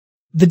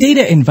The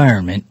data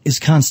environment is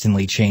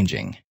constantly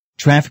changing.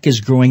 Traffic is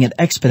growing at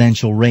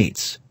exponential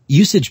rates.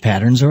 Usage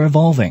patterns are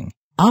evolving.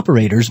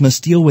 Operators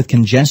must deal with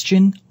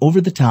congestion,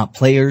 over-the-top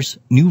players,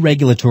 new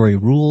regulatory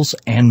rules,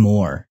 and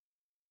more.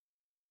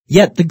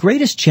 Yet the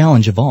greatest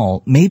challenge of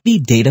all may be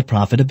data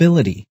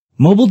profitability.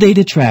 Mobile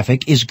data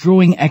traffic is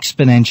growing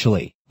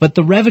exponentially, but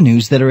the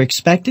revenues that are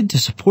expected to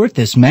support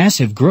this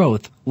massive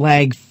growth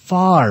lag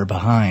far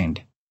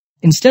behind.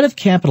 Instead of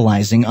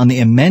capitalizing on the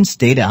immense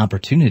data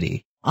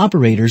opportunity,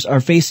 operators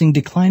are facing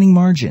declining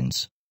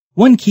margins.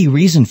 One key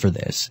reason for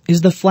this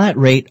is the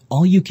flat-rate,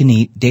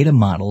 all-you-can-eat data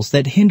models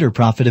that hinder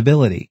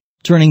profitability,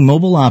 turning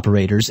mobile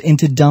operators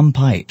into dumb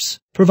pipes,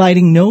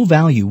 providing no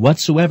value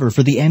whatsoever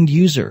for the end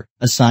user,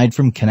 aside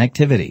from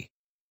connectivity.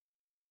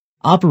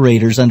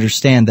 Operators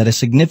understand that a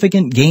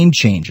significant game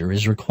changer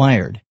is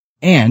required,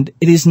 and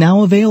it is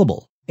now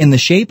available in the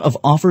shape of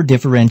offer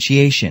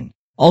differentiation,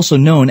 also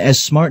known as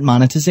smart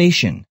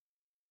monetization.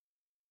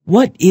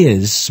 What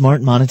is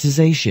smart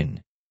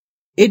monetization?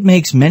 It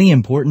makes many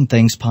important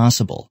things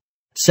possible.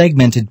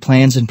 Segmented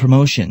plans and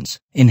promotions,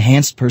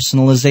 enhanced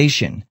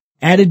personalization,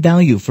 added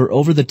value for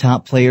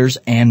over-the-top players,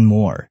 and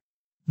more.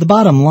 The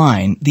bottom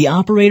line, the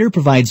operator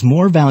provides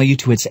more value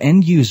to its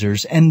end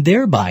users and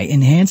thereby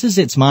enhances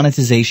its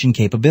monetization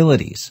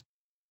capabilities.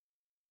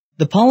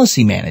 The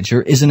policy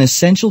manager is an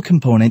essential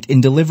component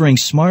in delivering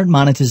smart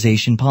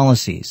monetization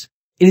policies.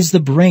 It is the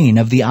brain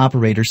of the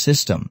operator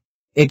system.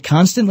 It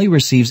constantly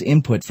receives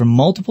input from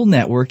multiple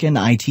network and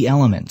IT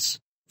elements.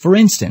 For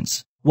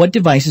instance, what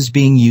device is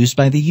being used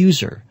by the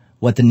user,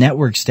 what the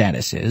network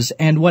status is,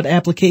 and what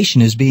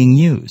application is being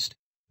used.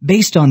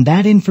 Based on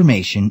that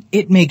information,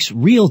 it makes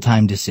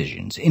real-time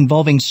decisions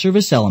involving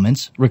service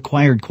elements,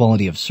 required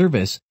quality of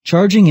service,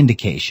 charging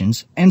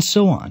indications, and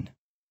so on.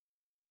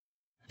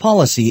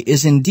 Policy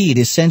is indeed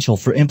essential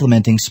for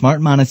implementing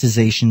smart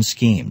monetization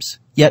schemes,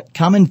 yet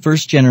common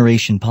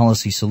first-generation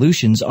policy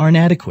solutions are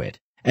inadequate,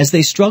 as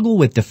they struggle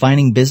with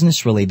defining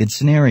business-related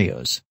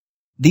scenarios.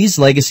 These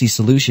legacy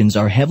solutions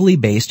are heavily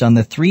based on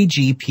the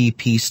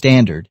 3GPP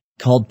standard,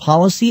 called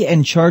Policy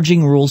and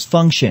Charging Rules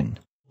Function,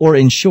 or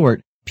in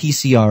short,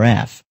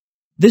 PCRF.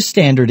 This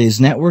standard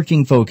is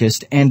networking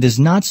focused and does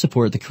not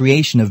support the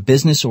creation of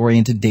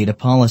business-oriented data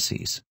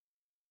policies.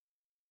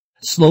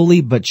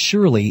 Slowly but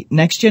surely,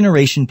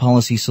 next-generation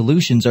policy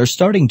solutions are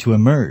starting to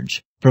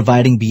emerge,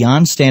 providing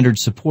beyond standard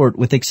support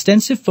with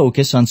extensive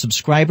focus on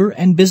subscriber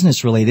and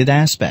business-related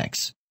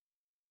aspects.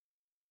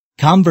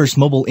 Comverse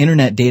Mobile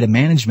Internet Data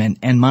Management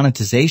and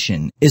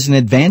Monetization is an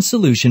advanced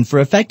solution for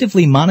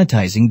effectively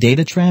monetizing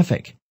data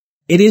traffic.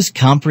 It is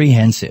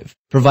comprehensive,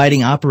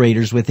 providing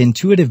operators with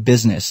intuitive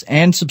business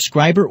and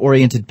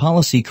subscriber-oriented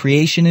policy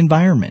creation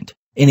environment,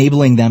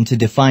 enabling them to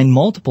define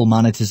multiple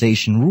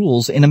monetization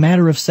rules in a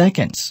matter of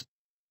seconds.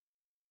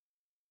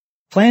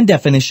 Plan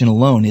definition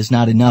alone is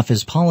not enough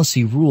as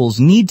policy rules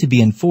need to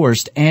be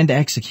enforced and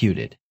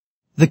executed.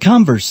 The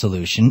Comverse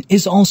solution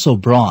is also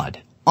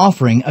broad,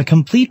 offering a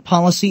complete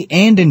policy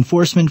and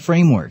enforcement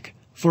framework,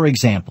 for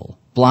example,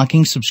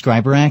 blocking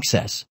subscriber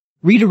access,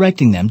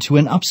 redirecting them to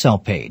an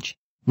upsell page,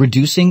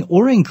 reducing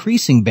or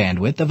increasing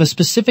bandwidth of a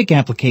specific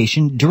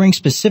application during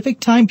specific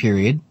time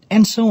period,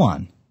 and so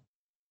on.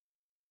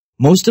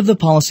 Most of the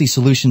policy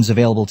solutions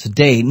available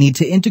today need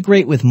to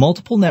integrate with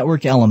multiple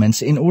network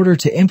elements in order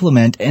to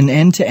implement an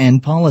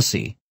end-to-end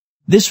policy.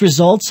 This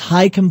results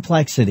high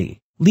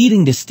complexity,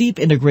 leading to steep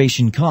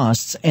integration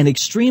costs and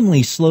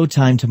extremely slow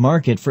time to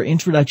market for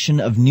introduction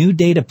of new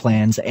data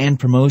plans and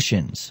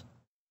promotions.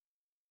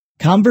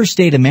 Comverse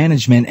Data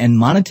Management and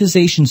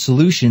Monetization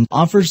Solution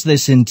offers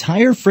this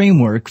entire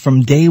framework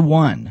from day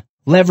one,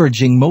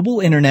 leveraging mobile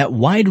internet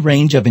wide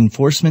range of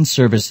enforcement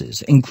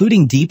services,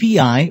 including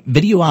DPI,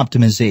 video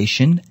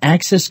optimization,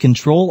 access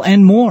control,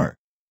 and more.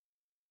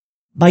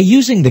 By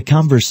using the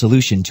Comverse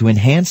solution to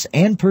enhance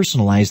and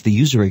personalize the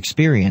user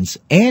experience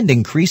and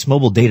increase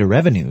mobile data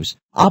revenues,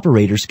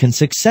 operators can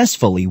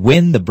successfully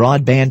win the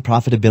broadband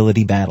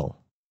profitability battle.